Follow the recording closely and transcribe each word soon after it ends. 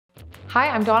Hi,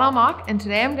 I'm Donna Mock, and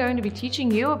today I'm going to be teaching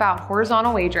you about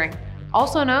horizontal wagering,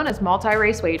 also known as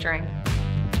multi-race wagering.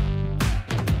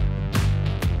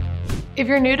 If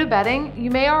you're new to betting, you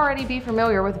may already be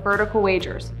familiar with vertical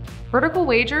wagers. Vertical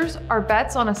wagers are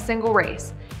bets on a single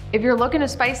race. If you're looking to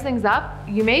spice things up,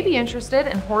 you may be interested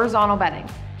in horizontal betting.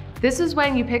 This is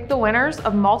when you pick the winners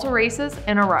of multiple races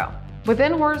in a row.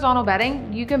 Within horizontal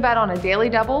betting, you can bet on a daily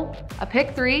double, a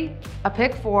pick 3, a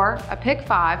pick 4, a pick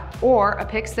 5, or a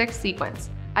pick 6 sequence.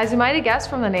 As you might have guessed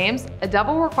from the names, a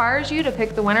double requires you to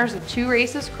pick the winners of 2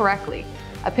 races correctly.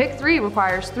 A pick 3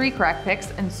 requires 3 correct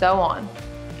picks, and so on.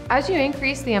 As you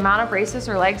increase the amount of races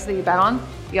or legs that you bet on,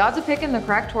 the odds of picking the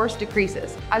correct horse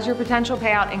decreases as your potential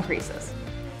payout increases.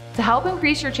 To help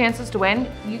increase your chances to win,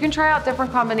 you can try out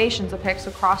different combinations of picks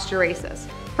across your races.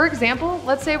 For example,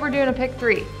 let's say we're doing a pick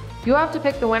 3. You'll have to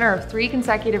pick the winner of 3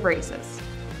 consecutive races.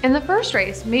 In the first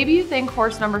race, maybe you think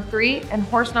horse number 3 and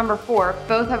horse number 4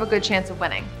 both have a good chance of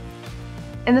winning.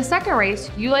 In the second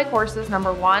race, you like horses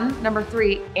number 1, number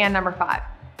 3, and number 5.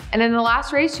 And in the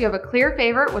last race, you have a clear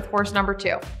favorite with horse number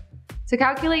 2. To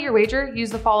calculate your wager,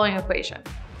 use the following equation.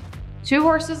 2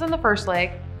 horses in the first leg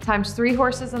times 3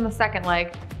 horses in the second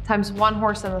leg times 1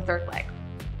 horse in the third leg.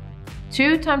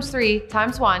 2 times 3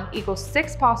 times 1 equals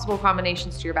 6 possible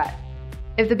combinations to your bet.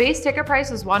 If the base ticket price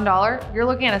is $1, you're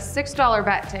looking at a $6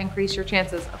 bet to increase your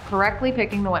chances of correctly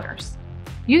picking the winners.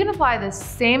 You can apply this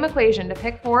same equation to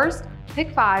pick 4s,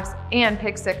 pick 5s, and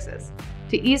pick 6s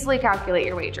to easily calculate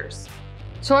your wagers.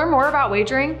 To learn more about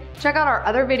wagering, check out our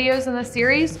other videos in this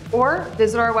series or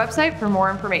visit our website for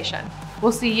more information.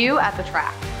 We'll see you at the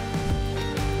track.